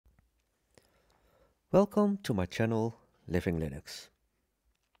Welcome to my channel, Living Linux.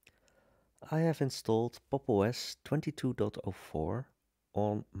 I have installed Pop! OS 22.04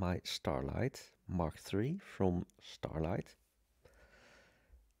 on my Star Lite Mk III from Star Lite.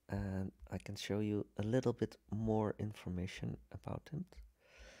 And I can show you a little bit more information about it.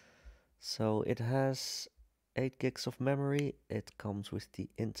 So it has 8 gigs of memory. It comes with the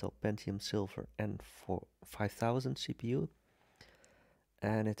Intel Pentium Silver N5000 CPU.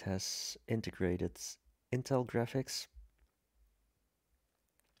 And it has integrated Intel graphics.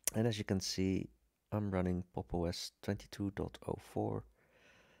 And as you can see, I'm running Pop! OS 22.04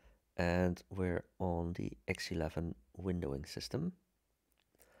 and we're on the X11 windowing system.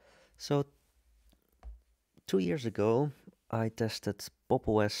 So 2 years ago, I tested Pop!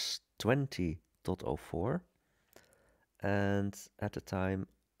 OS 20.04 and at the time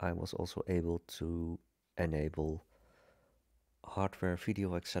I was also able to enable hardware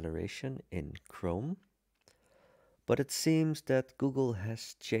video acceleration in Chrome. But it seems that Google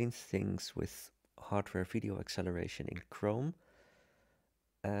has changed things with hardware video acceleration in Chrome.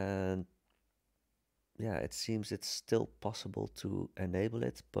 And yeah, it seems it's still possible to enable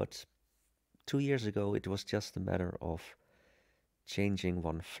it, but 2 years ago it was just a matter of changing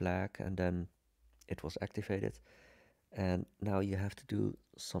one flag and then it was activated. And now you have to do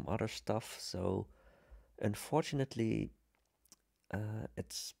some other stuff. So unfortunately,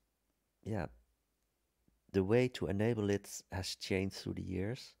 it's, yeah, the way to enable it has changed through the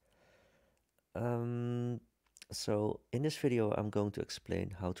years. So in this video, I'm going to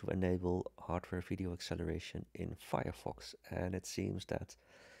explain how to enable hardware video acceleration in Firefox. And it seems that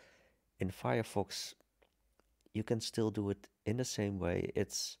in Firefox, you can still do it in the same way.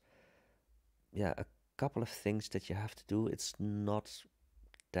 It's, yeah, a couple of things that you have to do. It's not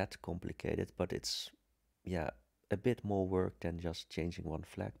that complicated, but it's, yeah, a bit more work than just changing one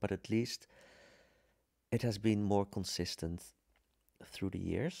flag. But at least it has been more consistent through the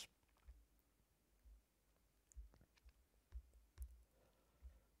years.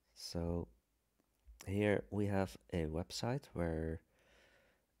 So here we have a website where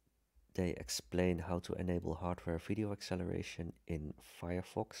they explain how to enable hardware video acceleration in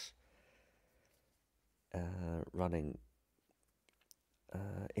Firefox, running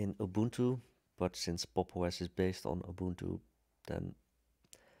in Ubuntu. But since Pop! OS is based on Ubuntu, then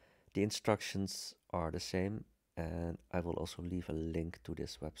the instructions are the same, and I will also leave a link to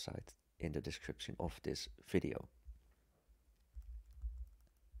this website in the description of this video.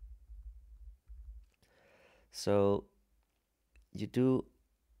 So you do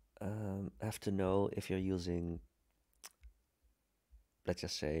have to know if you're using, let's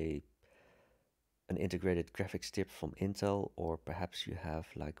just say, an integrated graphics chip from Intel, or perhaps you have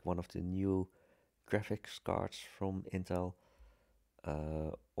like one of the new graphics cards from Intel,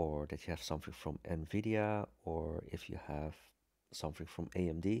 or that you have something from NVIDIA, or if you have something from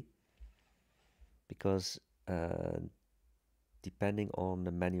AMD, because depending on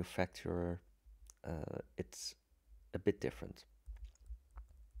the manufacturer, it's a bit different.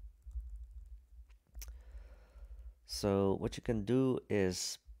 So what you can do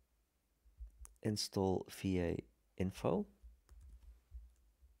is install VA info,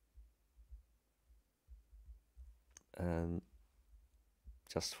 and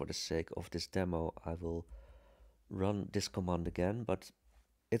just for the sake of this demo I will run this command again, but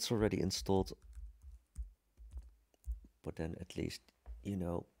it's already installed. But then at least you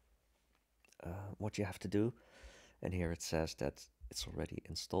know what you have to do. And here it says that it's already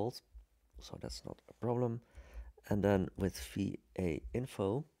installed, so that's not a problem. And then with VA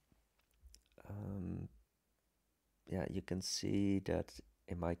info, yeah, you can see that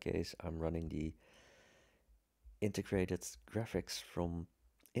in my case I'm running the integrated graphics from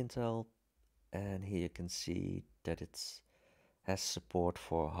Intel, and here you can see that it has support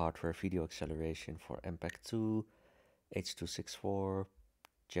for hardware video acceleration for MPEG 2, H.264,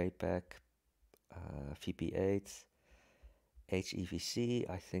 JPEG, VP8, HEVC,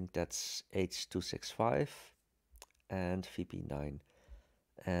 I think that's H.265, and VP9.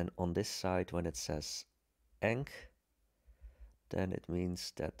 And on this side, when it says ENC, then it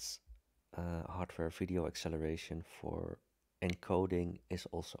means that hardware video acceleration for encoding is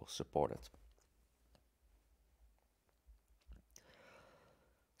also supported.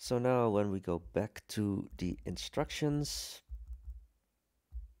 So now when we go back to the instructions,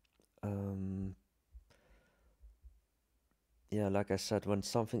 yeah, like I said, when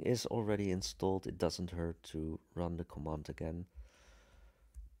something is already installed, it doesn't hurt to run the command again.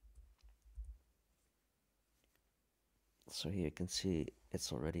 So here you can see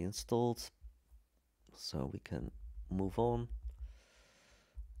it's already installed, so we can move on.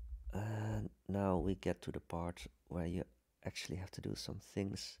 And now we get to the part where you actually have to do some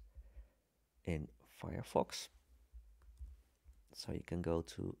things in Firefox. So you can go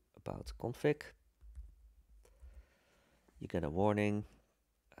to About Config. You get a warning,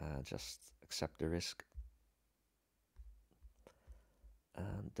 just accept the risk.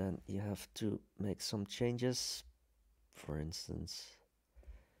 And then you have to make some changes. For instance,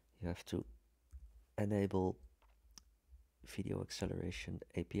 you have to enable video acceleration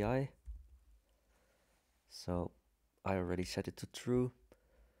API. So I already set it to true.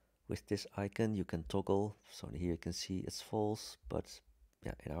 With this icon you can toggle, so here you can see it's false, but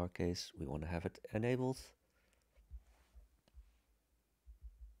yeah, in our case we want to have it enabled.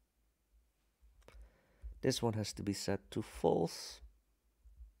 This one has to be set to false.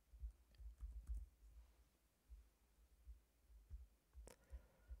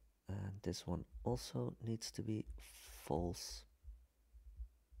 And this one also needs to be false.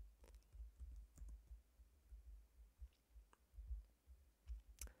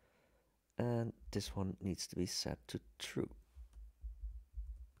 And this one needs to be set to true.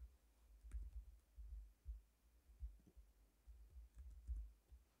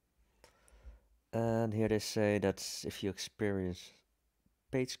 And here they say that if you experience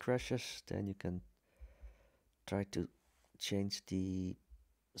page crashes, then you can try to change the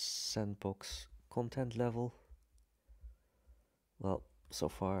sandbox content level. Well, so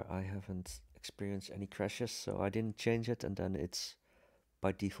far I haven't experienced any crashes, so I didn't change it, and then it's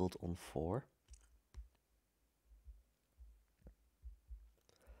by default on 4.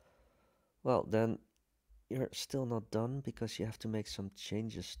 Well, then you're still not done because you have to make some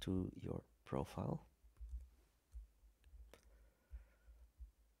changes to your profile.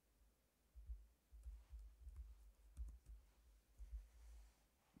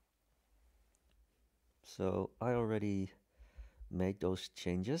 So I already made those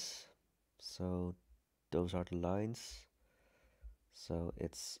changes. So those are the lines. So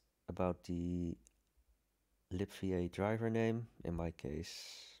it's about the libva driver name, in my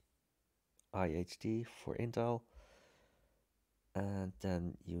case IHD for Intel. And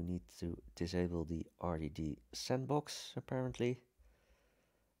then you need to disable the RDD sandbox apparently.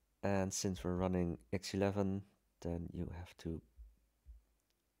 And since we're running X11, then you have to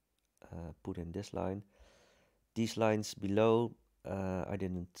put in this line. These lines below, I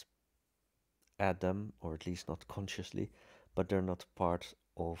didn't add them, or at least not consciously, but they're not part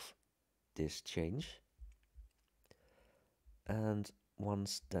of this change. And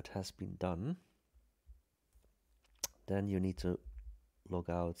once that has been done, then you need to log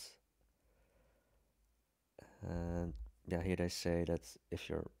out. And yeah, here they say that if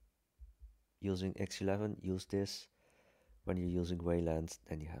you're using X11, use this. When you're using Wayland,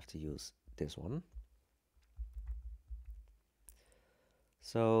 then you have to use this one.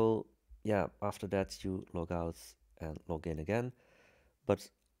 So yeah, after that you log out and log in again. But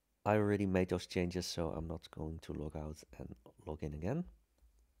I already made those changes, so I'm not going to log out and log in again.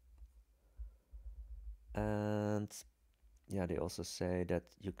 And yeah, they also say that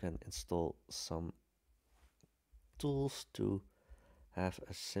you can install some tools to have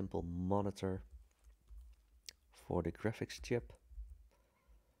a simple monitor for the graphics chip.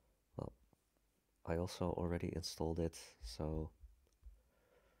 Well, I also already installed it, so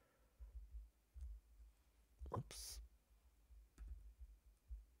oops.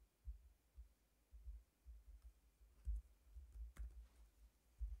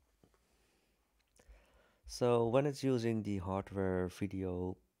 So when it's using the hardware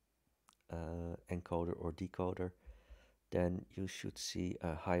video encoder or decoder, then you should see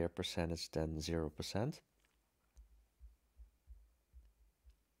a higher percentage than 0%.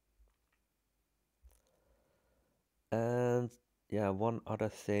 And yeah, one other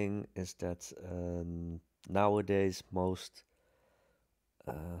thing is that nowadays most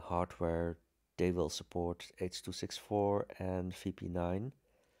hardware, they will support H.264 and VP9,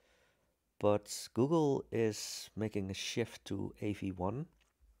 but Google is making a shift to AV1.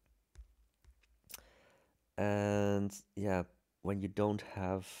 And yeah, when you don't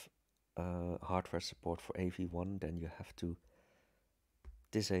have hardware support for AV1, then you have to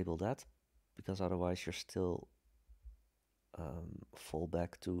disable that, because otherwise you're still fall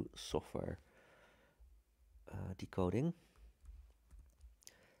back to software decoding.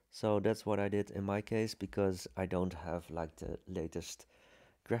 So that's what I did in my case, because I don't have like the latest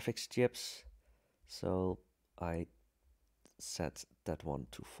graphics chips. So I set that one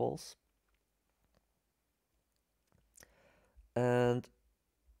to false. And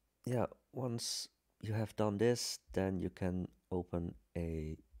yeah, once you have done this, then you can open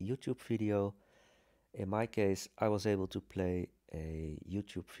a YouTube video. In my case, I was able to play a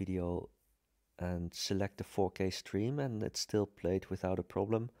YouTube video and select the 4K stream, and it still played without a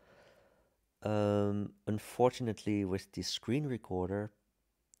problem. Unfortunately, with the screen recorder,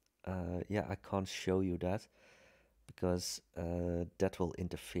 yeah, I can't show you that because that will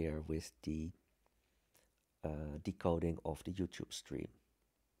interfere with the decoding of the YouTube stream.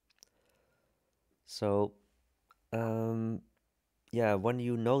 So, yeah, when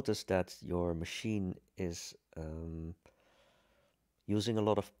you notice that your machine is using a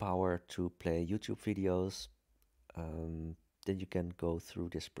lot of power to play YouTube videos, then you can go through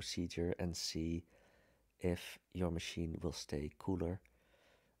this procedure and see if your machine will stay cooler.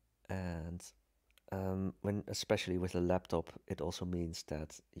 And when, especially with a laptop, it also means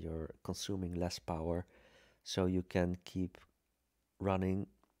that you're consuming less power, so you can keep running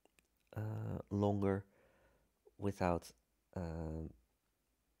longer without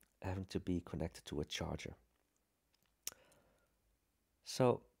having to be connected to a charger.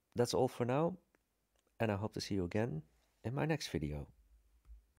 So that's all for now, and I hope to see you again in my next video.